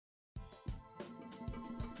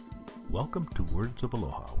Welcome to Words of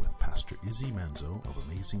Aloha with Pastor Isidoro Manzo of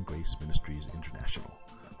Amazing Grace Ministries International.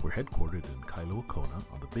 We're headquartered in Kailua-Kona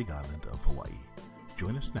on the Big Island of Hawaii.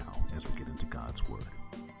 Join us now as we get into God's Word.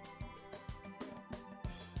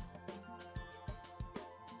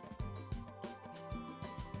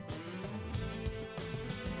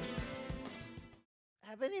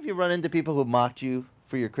 Have any of you run into people who mocked you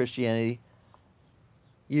for your Christianity?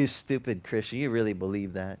 You stupid Christian, you really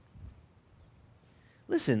believe that?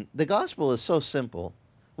 Listen, the gospel is so simple.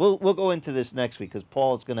 We'll go into this next week because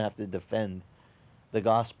Paul is going to have to defend the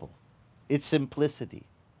gospel. It's simplicity.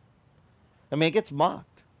 I mean, it gets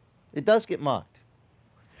mocked. It does get mocked.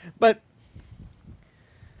 But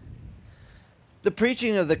the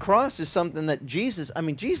preaching of the cross is something that Jesus,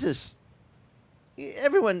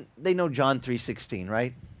 everyone, they know John 3:16,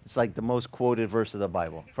 right? It's like the most quoted verse of the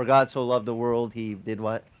Bible. For God so loved the world, he did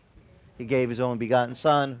what? He gave his only begotten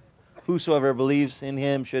Son. Whosoever believes in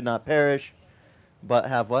him should not perish, but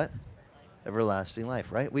have what? Everlasting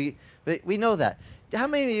life, right? We know that. How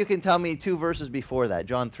many of you can tell me two verses before that?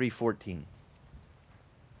 John 3:14.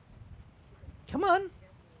 Come on.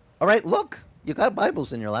 All right, look. You got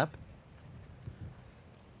Bibles in your lap.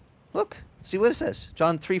 Look. See what it says.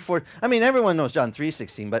 John 3:4. I mean, everyone knows John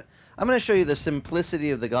 3:16, but I'm going to show you the simplicity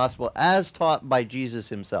of the gospel as taught by Jesus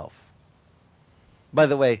himself. By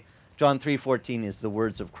the way, John 3:14 is the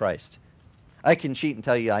words of Christ. I can cheat and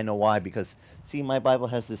tell you I know why, because, see, my Bible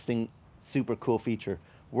has this thing, super cool feature.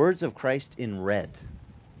 Words of Christ in red.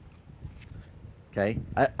 Okay?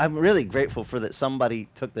 I'm really grateful for that somebody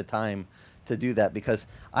took the time to do that, because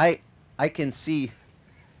I can see,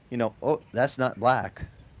 oh, that's not black.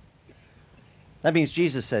 That means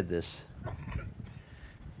Jesus said this.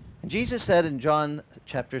 And Jesus said in John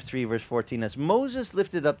chapter 3, verse 14, as Moses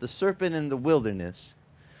lifted up the serpent in the wilderness,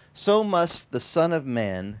 so must the Son of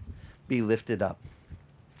Man be lifted up.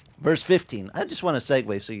 Verse 15. I just want to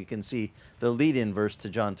segue so you can see the lead-in verse to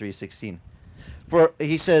John 3:16. For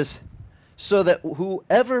he says, so that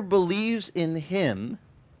whoever believes in him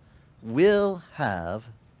will have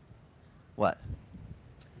what?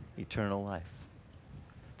 Eternal life.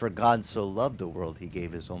 For God so loved the world, he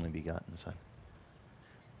gave his only begotten Son.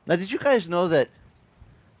 Now, did you guys know that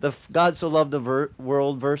the God so loved the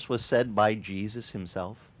world verse was said by Jesus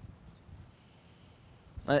himself?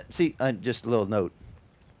 See, just a little note.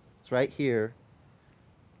 It's right here.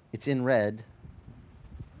 It's in red.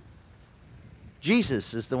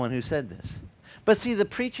 Jesus is the one who said this. But see, the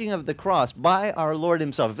preaching of the cross by our Lord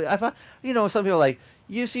himself. Some people are like,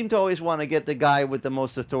 you seem to always want to get the guy with the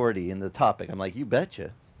most authority in the topic. I'm like, you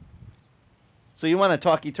betcha. So you want to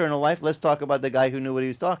talk eternal life? Let's talk about the guy who knew what he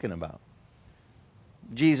was talking about.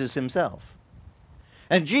 Jesus himself.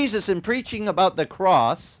 And Jesus, in preaching about the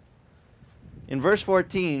cross, in verse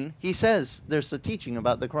 14, he says there's a teaching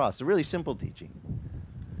about the cross, a really simple teaching.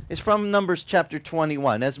 It's from Numbers chapter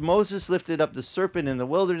 21. As Moses lifted up the serpent in the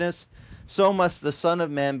wilderness, so must the Son of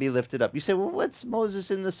Man be lifted up. You say, well, what's Moses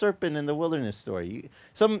and the serpent in the wilderness story?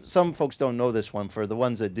 Some folks don't know this one. For the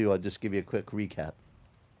ones that do, I'll just give you a quick recap.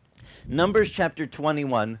 Numbers chapter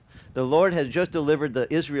 21, the Lord has just delivered the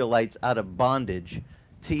Israelites out of bondage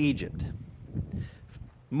to Egypt.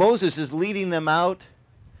 Moses is leading them out.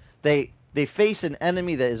 They face an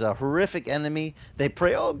enemy that is a horrific enemy. They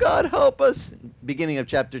pray, oh, God, help us. Beginning of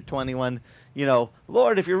chapter 21,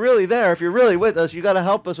 Lord, if you're really there, if you're really with us, you got to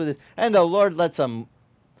help us with it. And the Lord lets them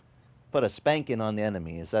put a spanking on the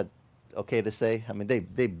enemy. Is that okay to say? I mean,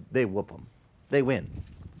 they whoop them. They win.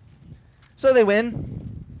 So they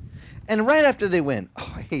win. And right after they win,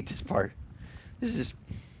 oh, I hate this part. This is,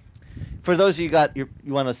 for those of you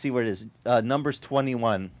want to see where it is, Numbers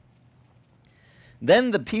 21.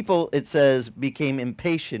 Then the people, it says, became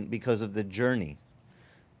impatient because of the journey.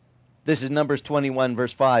 This is Numbers 21,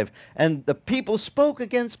 verse 5. And the people spoke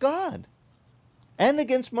against God and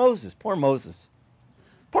against Moses. Poor Moses.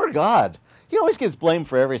 Poor God. He always gets blamed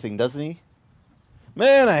for everything, doesn't he?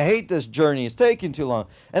 Man, I hate this journey. It's taking too long.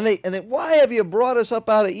 And they, why have you brought us up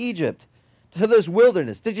out of Egypt to this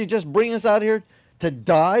wilderness? Did you just bring us out here to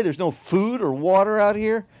die? There's no food or water out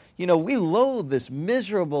here. We loathe this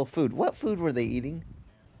miserable food. What food were they eating?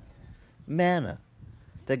 Manna.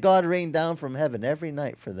 That God rained down from heaven every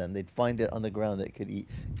night for them. They'd find it on the ground they could eat.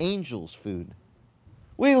 Angels' food.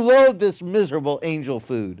 We loathe this miserable angel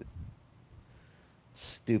food.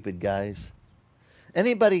 Stupid guys.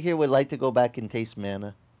 Anybody here would like to go back and taste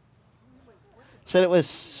manna? Said it was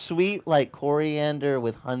sweet like coriander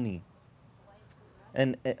with honey.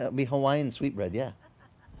 And be Hawaiian sweetbread, yeah.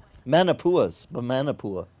 Manapuas,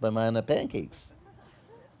 banana pancakes.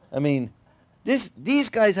 I mean, these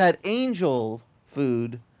guys had angel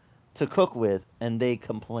food to cook with, and they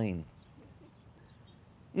complain.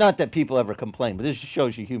 Not that people ever complain, but this just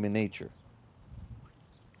shows you human nature.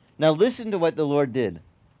 Now listen to what the Lord did.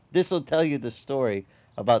 This will tell you the story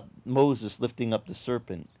about Moses lifting up the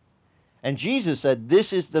serpent. And Jesus said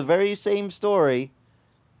this is the very same story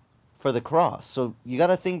for the cross. So you got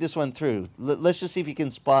to think this one through. Let's just see if you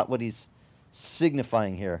can spot what he's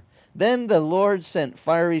signifying here. Then the Lord sent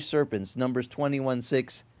fiery serpents, Numbers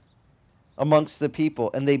 21:6, amongst the people,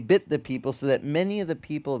 and they bit the people so that many of the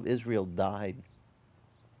people of Israel died.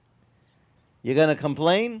 You're going to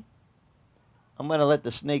complain? I'm going to let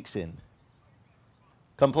the snakes in.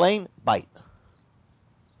 Complain? Bite.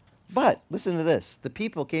 But, listen to this. The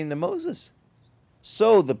people came to Moses.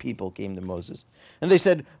 So the people came to Moses. And they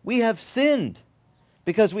said, we have sinned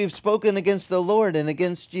because we've spoken against the Lord and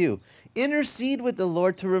against you. Intercede with the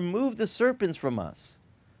Lord to remove the serpents from us.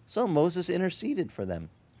 So Moses interceded for them.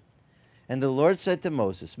 And the Lord said to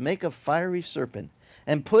Moses, make a fiery serpent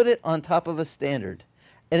and put it on top of a standard.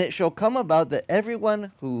 And it shall come about that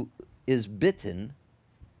everyone who is bitten,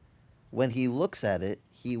 when he looks at it,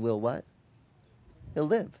 he will what? He'll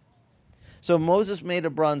live. So Moses made a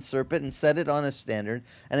bronze serpent and set it on a standard.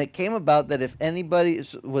 And it came about that if anybody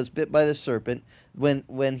was bit by the serpent,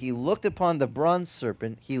 when he looked upon the bronze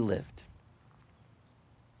serpent, he lived.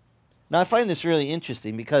 Now I find this really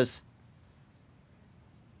interesting because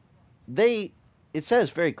it says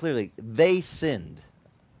very clearly, they sinned.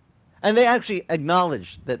 And they actually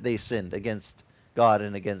acknowledged that they sinned against God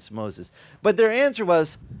and against Moses. But their answer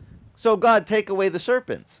was, so God, take away the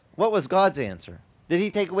serpents. What was God's answer? Did he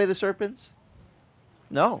take away the serpents?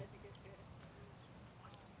 No.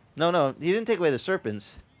 No, he didn't take away the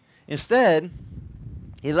serpents. Instead,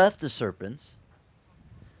 he left the serpents.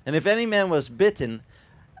 And if any man was bitten,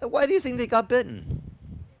 why do you think they got bitten?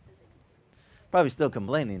 Probably still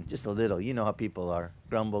complaining, just a little. You know how people are.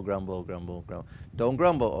 Grumble, grumble, grumble, grumble. Don't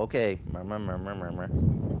grumble, okay.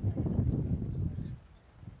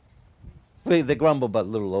 Wait, they grumble, but a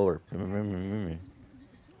little lower.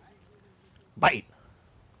 Bite.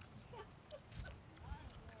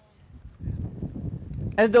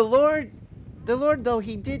 And the Lord, though,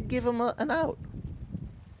 he did give him an out.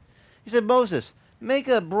 He said, Moses, make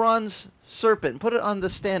a bronze serpent, put it on the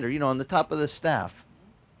standard, on the top of the staff.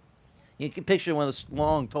 You can picture one of those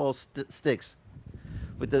long, tall sticks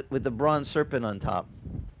with the bronze serpent on top.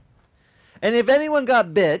 And if anyone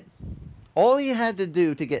got bit, all he had to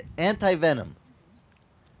do to get anti-venom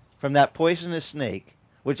from that poisonous snake,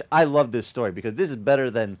 which I love this story because this is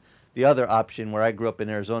better than the other option where I grew up in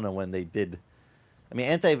Arizona when they did. I mean,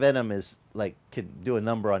 anti-venom is like, can do a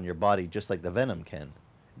number on your body just like the venom can.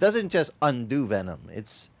 It doesn't just undo venom.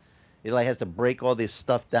 It like has to break all this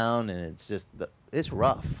stuff down, and it's just, it's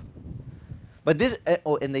rough. But this,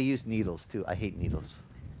 and they use needles too. I hate needles.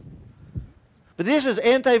 But this was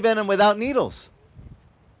anti-venom without needles.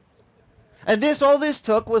 And all this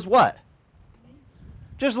took was what?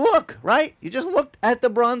 Just look, right? You just looked at the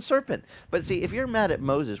bronze serpent. But see, if you're mad at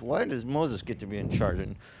Moses, why does Moses get to be in charge?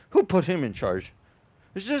 And who put him in charge?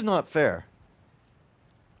 It's just not fair.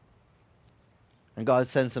 And God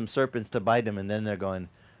sends some serpents to bite him, and then they're going,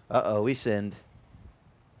 uh-oh, we sinned.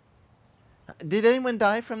 Did anyone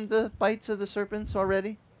die from the bites of the serpents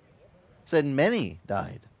already? Said many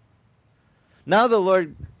died. Now the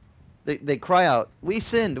Lord, they cry out, we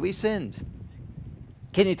sinned, we sinned.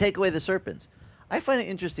 Can you take away the serpents? I find it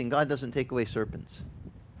interesting God doesn't take away serpents.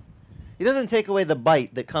 He doesn't take away the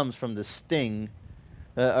bite that comes from the sting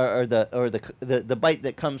or the bite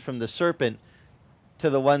that comes from the serpent to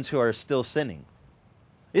the ones who are still sinning.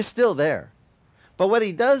 It's still there. But what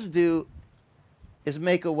he does do is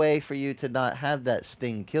make a way for you to not have that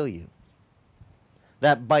sting kill you.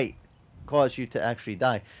 That bite cause you to actually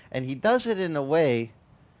die. And he does it in a way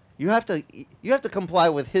you have to comply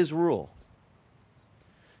with his rule.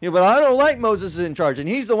 But I don't like Moses in charge, and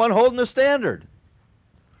he's the one holding the standard.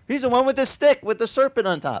 He's the one with the stick with the serpent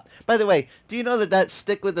on top. By the way, do you know that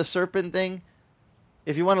stick with the serpent thing,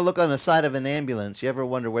 if you want to look on the side of an ambulance, you ever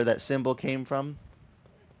wonder where that symbol came from?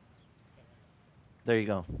 There you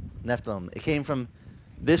go. Nephilim. It came from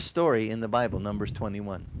this story in the Bible, Numbers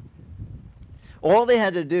 21. All they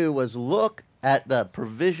had to do was look at the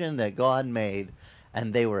provision that God made,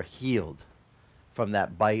 and they were healed from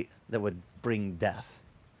that bite that would bring death.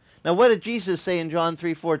 Now, what did Jesus say in John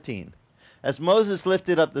 3:14? As Moses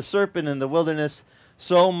lifted up the serpent in the wilderness,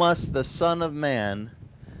 so must the Son of Man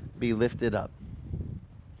be lifted up.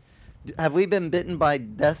 Have we been bitten by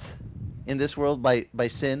death in this world, by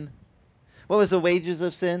sin? What was the wages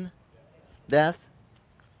of sin? Death.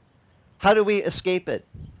 How do we escape it?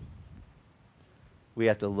 We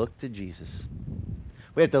have to look to Jesus.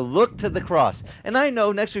 We have to look to the cross. And I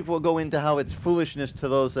know next week we'll go into how it's foolishness to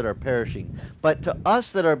those that are perishing. But to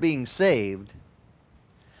us that are being saved...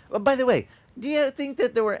 Well, by the way, do you think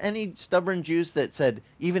that there were any stubborn Jews that said,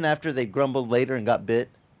 even after they grumbled later and got bit,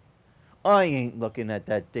 I ain't looking at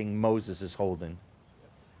that thing Moses is holding.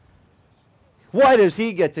 Why does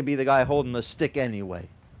he get to be the guy holding the stick anyway?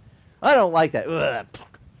 I don't like that. Ugh.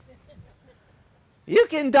 You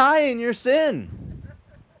can die in your sin.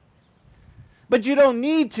 But you don't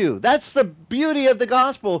need to. That's the beauty of the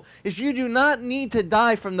gospel, is you do not need to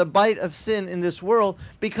die from the bite of sin in this world,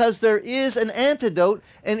 because there is an antidote,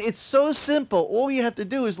 and it's so simple. All you have to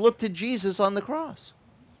do is look to Jesus on the cross.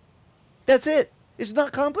 That's it. It's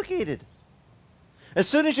not complicated. As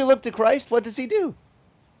soon as you look to Christ, what does he do?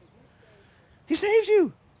 He saves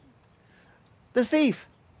you. The thief,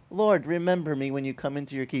 Lord, remember me when you come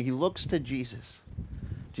into your kingdom. He looks to Jesus.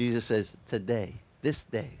 Jesus says, today, this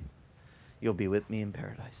day, you'll be with me in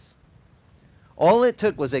paradise. All it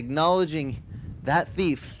took was acknowledging that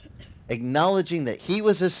thief, acknowledging that he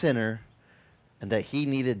was a sinner and that he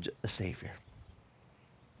needed a Savior.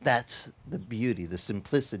 That's the beauty, the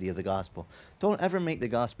simplicity of the gospel. Don't ever make the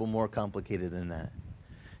gospel more complicated than that.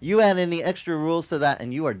 You add any extra rules to that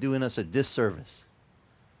and you are doing us a disservice.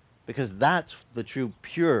 Because that's the true,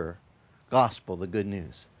 pure gospel, the good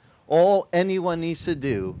news. All anyone needs to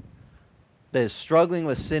do that is struggling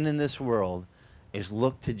with sin in this world is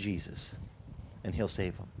look to Jesus, and he'll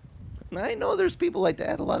save them. And I know there's people like to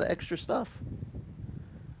add a lot of extra stuff.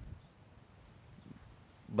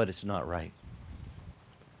 But it's not right.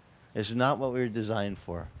 It's not what we were designed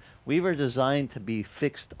for. We were designed to be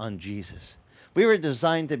fixed on Jesus. We were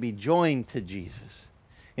designed to be joined to Jesus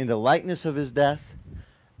in the likeness of his death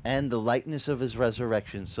and the likeness of his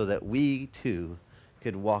resurrection, so that we too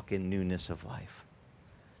could walk in newness of life.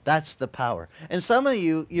 That's the power. And some of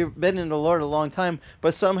you, you've been in the Lord a long time,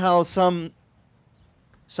 but somehow some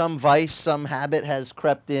vice, some habit has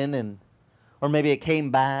crept in, and or maybe it came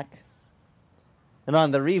back. And on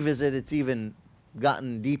the revisit, it's even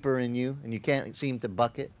gotten deeper in you, and you can't seem to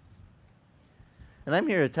buck it. And I'm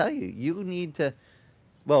here to tell you, you need to,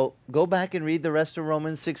 well, go back and read the rest of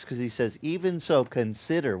Romans 6, because he says, even so,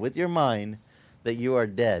 consider with your mind that you are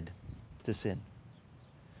dead to sin,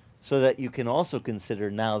 so that you can also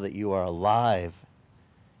consider now that you are alive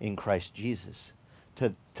in Christ Jesus.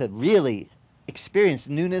 To really experience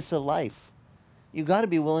newness of life, you got to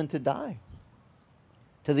be willing to die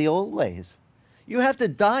to the old ways. You have to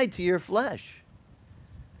die to your flesh.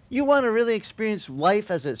 You want to really experience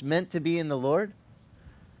life as it's meant to be in the Lord?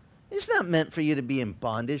 It's not meant for you to be in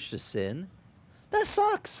bondage to sin. That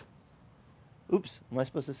sucks. Oops, am I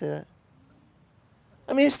supposed to say that?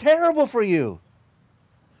 I mean, it's terrible for you.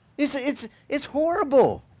 It's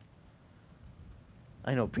horrible.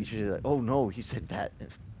 I know preachers are like, oh no, he said that.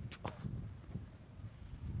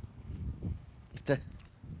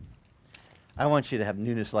 I want you to have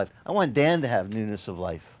newness of life. I want Dan to have newness of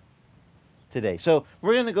life today. So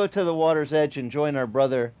we're going to go to the water's edge and join our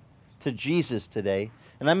brother to Jesus today.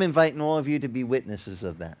 And I'm inviting all of you to be witnesses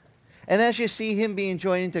of that. And as you see him being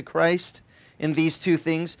joined to Christ in these two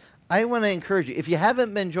things, I want to encourage you. If you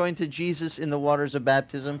haven't been joined to Jesus in the waters of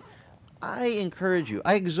baptism, I encourage you,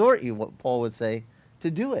 I exhort you, what Paul would say,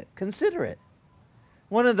 to do it. Consider it.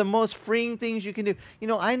 One of the most freeing things you can do. You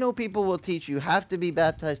know, I know people will teach you have to be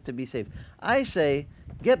baptized to be saved. I say,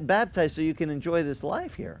 get baptized so you can enjoy this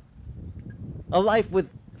life here. A life with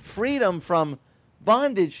freedom from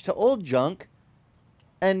bondage to old junk,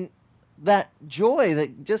 and that joy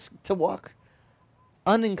that just to walk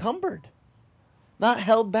unencumbered, not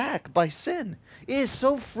held back by sin. It is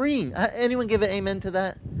so freeing. Anyone give an amen to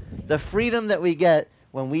that? The freedom that we get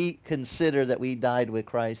when we consider that we died with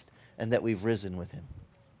Christ and that we've risen with him.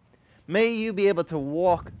 May you be able to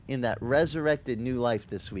walk in that resurrected new life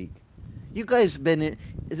this week. You guys been in,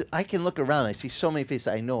 I can look around, I see so many faces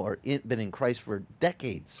I know are been in Christ for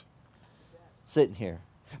decades sitting here.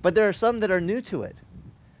 But there are some that are new to it.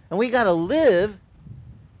 And we got to live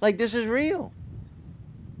like this is real.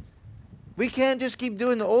 We can't just keep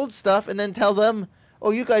doing the old stuff and then tell them,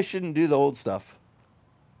 oh, you guys shouldn't do the old stuff.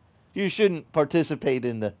 You shouldn't participate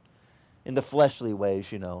in the fleshly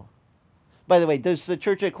ways, you know. By the way, does the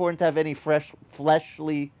church at Corinth have any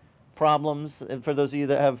fleshly problems? And for those of you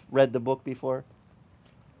that have read the book before,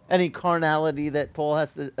 any carnality that Paul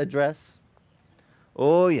has to address?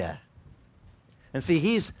 Oh, yeah. And see,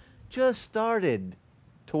 he's just started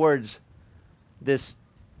towards this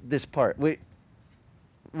part.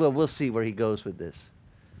 We'll see where he goes with this.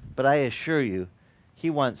 But I assure you, he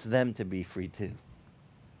wants them to be free too.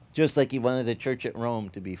 Just like he wanted the church at Rome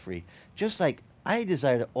to be free. Just like I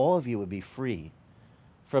desire that all of you would be free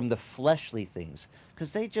from the fleshly things,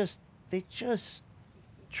 because they just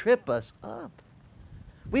trip us up.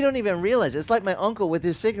 We don't even realize it. It's like my uncle with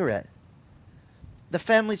his cigarette. The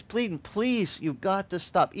family's pleading, please, you've got to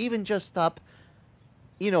stop. Even just stop,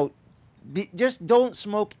 just don't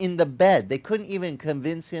smoke in the bed. They couldn't even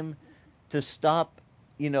convince him to stop,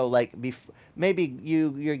 maybe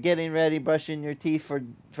you're getting ready, brushing your teeth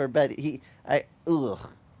for bed. He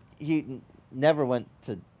never went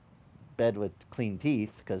to bed with clean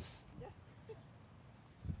teeth, because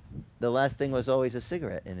the last thing was always a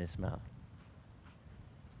cigarette in his mouth.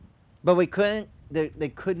 But they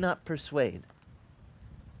could not persuade.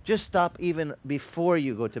 Just stop even before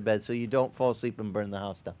you go to bed so you don't fall asleep and burn the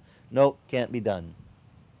house down. Nope, can't be done.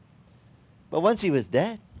 But once he was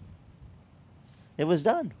dead, it was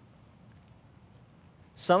done.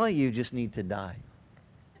 Some of you just need to die.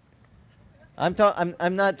 I'm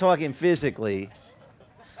not talking physically.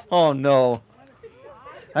 Oh no.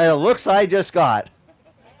 The looks I just got.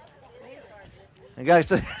 The guy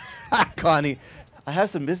said, Connie, I have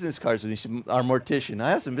some business cards with me. Our mortician. I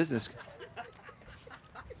have some business cards.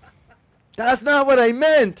 That's not what I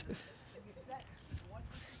meant.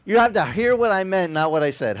 You have to hear what I meant, not what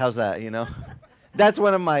I said. How's that, That's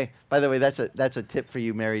one of my, by the way, that's a tip for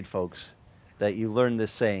you married folks, that you learn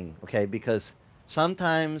this saying, okay? Because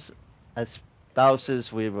sometimes as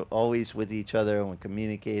spouses, we're always with each other and we're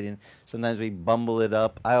communicating. Sometimes we bumble it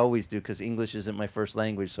up. I always do, because English isn't my first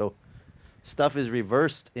language, so stuff is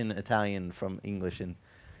reversed in Italian from English. And,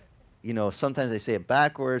 sometimes I say it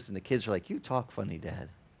backwards, and the kids are like, you talk funny, Dad.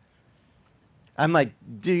 I'm like,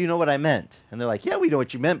 do you know what I meant? And they're like, yeah, we know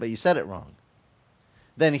what you meant, but you said it wrong.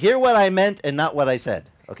 Then hear what I meant and not what I said,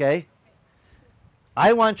 okay?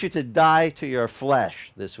 I want you to die to your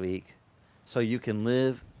flesh this week so you can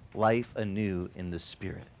live life anew in the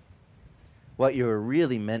Spirit. What you're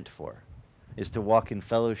really meant for is to walk in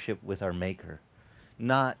fellowship with our Maker,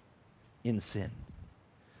 not in sin.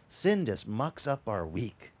 Sin just mucks up our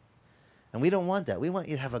week. And we don't want that. We want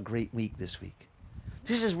you to have a great week this week.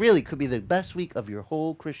 This could be the best week of your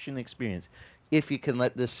whole Christian experience, if you can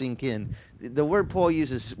let this sink in. The word Paul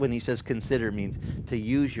uses when he says consider means to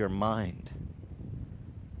use your mind.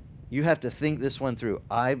 You have to think this one through.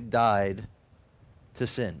 I've died to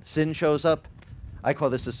sin. Sin shows up. I call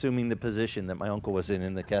this assuming the position that my uncle was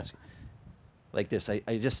in the casket. Like this. I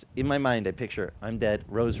just, in my mind, I picture, I'm dead,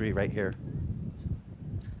 rosary right here.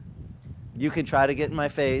 You can try to get in my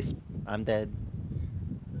face. I'm dead.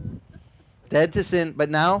 Dead to sin, but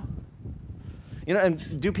now,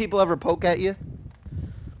 and do people ever poke at you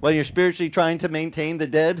when you're spiritually trying to maintain the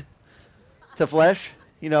dead to flesh?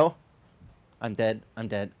 I'm dead, I'm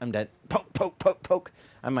dead, I'm dead. Poke, poke, poke, poke.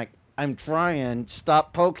 I'm like, I'm trying,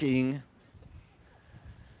 stop poking.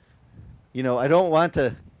 I don't want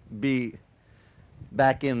to be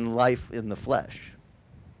back in life in the flesh.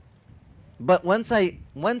 But once I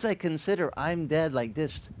consider I'm dead like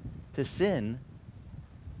this to sin,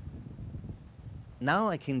 now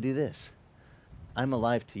I can do this. I'm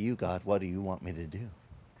alive to you, God. What do you want me to do?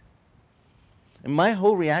 And my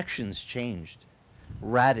whole reactions changed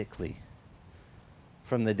radically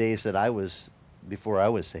from the days that before I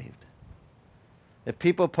was saved. If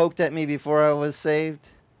people poked at me before I was saved,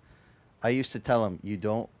 I used to tell them, you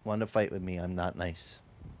don't want to fight with me. I'm not nice.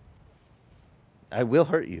 I will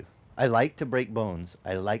hurt you. I like to break bones.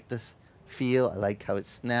 I like this feel. I like how it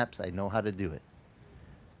snaps. I know how to do it.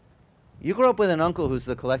 You grow up with an uncle who's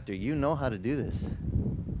the collector. You know how to do this.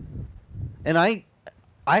 And I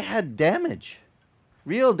had damage,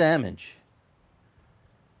 real damage.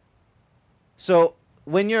 So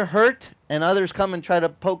when you're hurt and others come and try to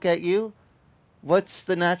poke at you, what's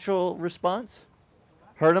the natural response?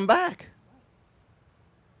 Hurt them back.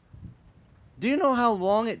 Do you know how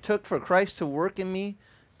long it took for Christ to work in me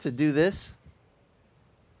to do this?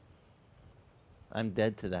 I'm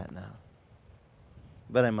dead to that now.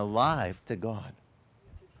 But I'm alive to God.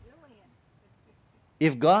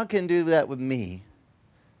 If God can do that with me,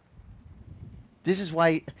 this is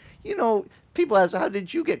why, people ask, how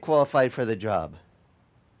did you get qualified for the job?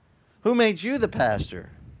 Who made you the pastor?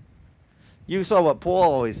 You saw what Paul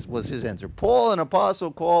always was his answer. Paul, an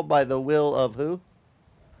apostle called by the will of who?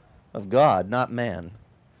 Of God, not man.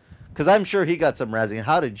 Because I'm sure he got some razzing.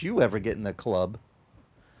 How did you ever get in the club?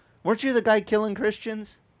 Weren't you the guy killing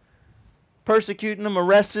Christians? Persecuting them,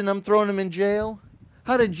 arresting them, throwing them in jail?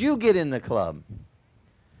 How did you get in the club?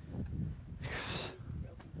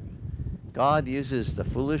 God uses the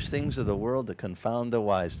foolish things of the world to confound the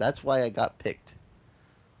wise. That's why I got picked.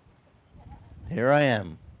 Here I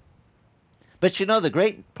am. But the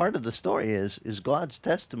great part of the story is God's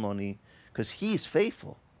testimony, because he's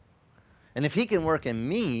faithful. And if he can work in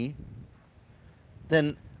me,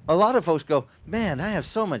 then a lot of folks go, man, I have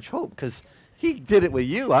so much hope because he did it with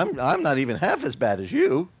you. I'm not even half as bad as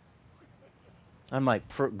you. I'm like,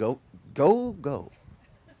 go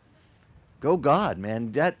God,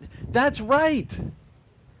 man. That's right.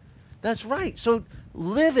 That's right. So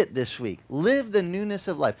live it this week. Live the newness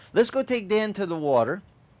of life. Let's go take Dan to the water.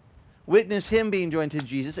 Witness him being joined to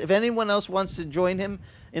Jesus. If anyone else wants to join him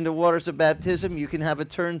in the waters of baptism, you can have a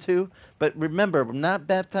turn too. But remember, we're not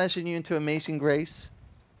baptizing you into amazing grace.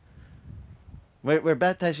 We're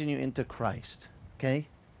baptizing you into Christ. Okay?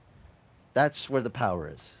 That's where the power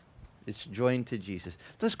is. It's joined to Jesus.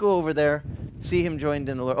 Let's go over there, see him joined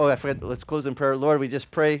in the Lord. Oh, I forgot. Let's close in prayer. Lord, we just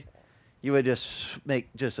pray you would just make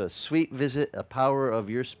just a sweet visit, a power of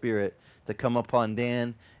your Spirit to come upon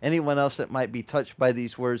Dan. Anyone else that might be touched by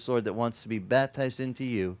these words, Lord, that wants to be baptized into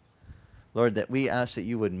you. Lord, that we ask that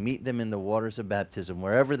you would meet them in the waters of baptism,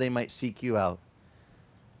 wherever they might seek you out,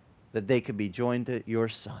 that they could be joined to your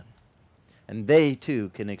Son. And they, too,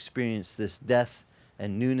 can experience this death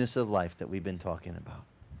and newness of life that we've been talking about.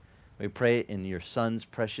 We pray it in your Son's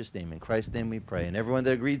precious name. In Christ's name we pray. And everyone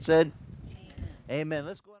that agreed said, Amen.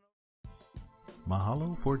 Let's go on.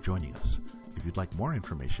 Mahalo for joining us. If you'd like more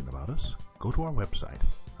information about us, go to our website,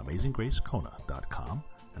 AmazingGraceKona.com,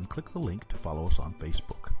 and click the link to follow us on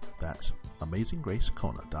Facebook. That's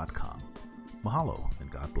AmazingGraceKona.com. Mahalo, and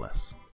God bless.